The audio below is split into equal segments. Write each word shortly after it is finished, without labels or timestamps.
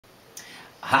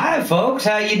Hi folks,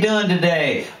 how you doing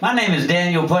today? My name is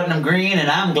Daniel Putnam Green, and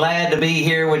I'm glad to be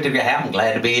here with the. I'm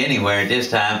glad to be anywhere at this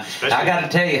time. I got to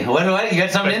tell you, what? You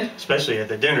got something in? Especially at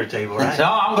the dinner table, right? So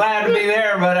I'm glad to be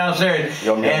there, but I'm serious.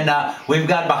 And we've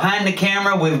got behind the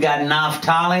camera, we've got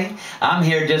Naftali. I'm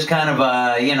here just kind of,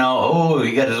 oh,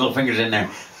 he got his little fingers in there.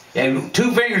 Yeah,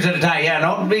 2 fingers at a time. Yeah,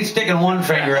 don't be sticking 1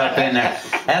 finger up in there.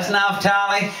 That's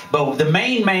Naftali. But the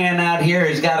main man out here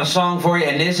has got a song for you,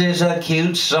 and this is a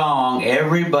cute song.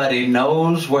 Everybody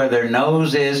knows where their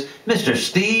nose is. Mr.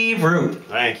 Steve Roop.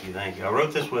 Thank you, thank you. I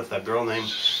wrote this with a girl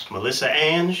named Melissa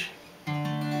Ange.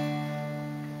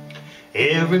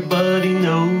 Everybody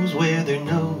knows where their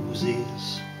nose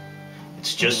is.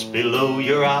 It's just below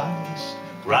your eyes,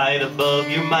 right above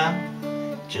your mouth,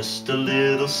 just a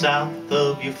little south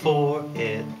of your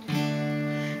forehead.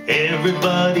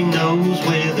 Everybody knows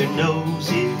where their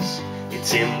nose is.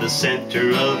 It's in the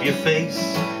center of your face.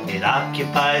 It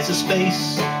occupies a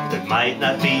space that might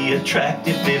not be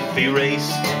attractive if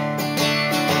erased.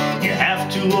 You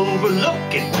have to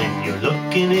overlook it when you're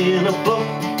looking in a book.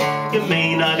 You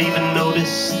may not even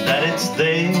notice that it's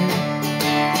there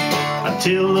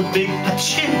until a big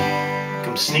achoo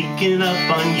comes sneaking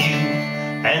up on you,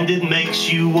 and it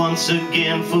makes you once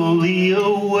again fully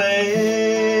aware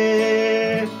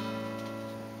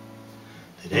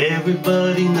that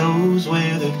everybody knows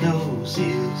where their nose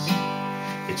is.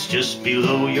 It's just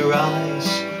below your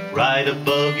eyes, right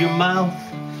above your mouth,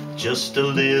 just a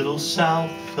little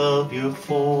south of your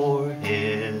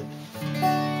forehead.